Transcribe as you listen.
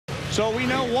So we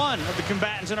know one of the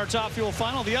combatants in our Top Fuel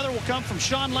final. The other will come from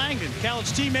Shawn Langdon,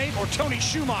 Khaled's teammate, or Tony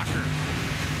Schumacher.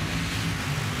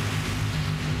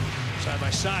 Side by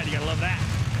side, you gotta love that.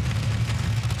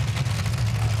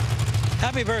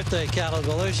 Happy birthday, Khaled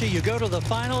Belushi. You go to the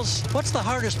finals. What's the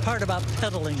hardest part about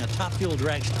pedaling a Top Fuel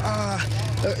dragster?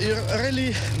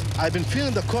 Really, I've been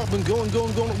feeling the car been going.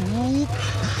 Whoop.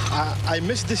 I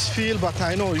miss this feel, but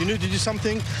I know you need to do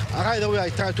something. Right away, I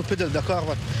try to pedal the car,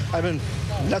 but I've been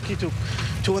lucky to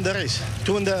win the race,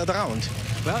 to win the round.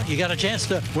 Well, you got a chance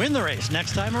to win the race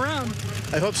next time around.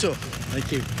 I hope so.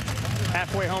 Thank you.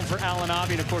 Halfway home for Alan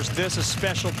Abbey, and of course, this is a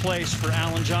special place for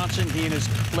Alan Johnson. He and his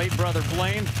late brother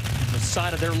Blaine, the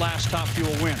side of their last Top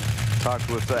Fuel win. Talked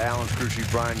with Alan's crew chief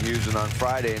Brian Hughes on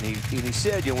Friday, and he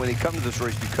said, when he come to this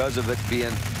race, because of it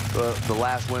being the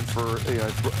last win for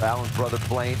Alan's brother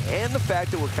Blaine, and the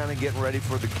fact that we're kind of getting ready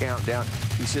for the countdown,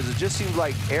 he says it just seems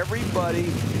like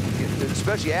everybody,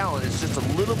 especially Alan, is just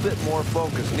a little bit more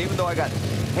focused. And even though I got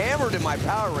hammered in my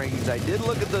power rankings, I did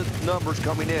look at the numbers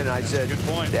coming in, and I said, good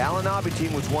point. The Alan Abbey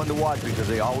team was one to watch because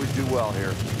they always do well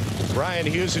here. Brian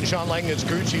Hughes and Shawn Langdon's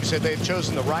crew chief said they've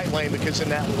chosen the right lane because in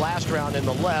that last round in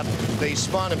the left, they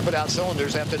spun and put out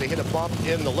cylinders after they hit a bump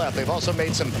in the left. They've also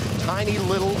made some tiny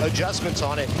little adjustments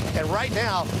on it. And right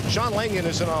now, Shawn Langdon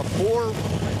is in a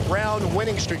 4-round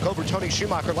winning streak over Tony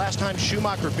Schumacher. Last time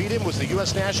Schumacher beat him was the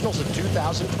U.S. Nationals in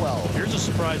 2012. Here's a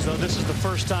surprise, though. This is the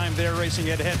first time they're racing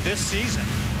head-to-head this season.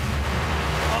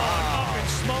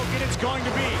 Smoke, and it's going to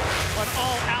be an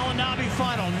all Alan Abbey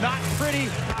final. Not pretty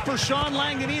for Shawn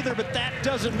Langdon either, but that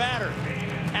doesn't matter.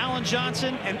 Alan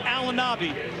Johnson and Alan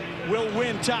Abbey will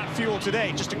win Top Fuel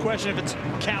today. Just a question if it's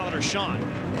Khaled or Shawn.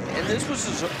 And this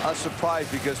was a surprise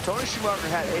because Tony Schumacher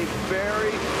had a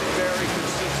very, very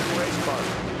consistent race car.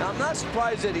 Now, I'm not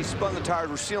surprised that he spun the tires.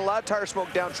 We're seeing a lot of tire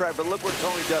smoke down track, but look what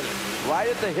Tony does. Right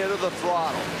at the hit of the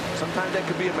throttle. Sometimes that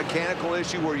could be a mechanical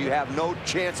issue where you have no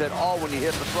chance at all when you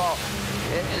hit the throttle.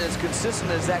 And as consistent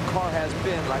as that car has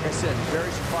been, like I said, very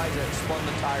surprised that it spun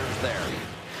the tires there.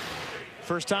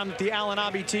 First time that the Alan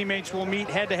Abbey teammates will meet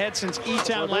head-to-head since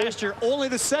E-Town last year. Only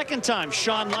the second time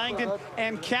Shawn Langdon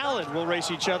and Khaled will race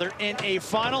each other in a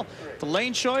final. The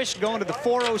lane choice going to the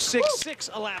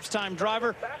 4:06.6 elapsed time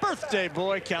driver, birthday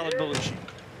boy Khaled Belushi.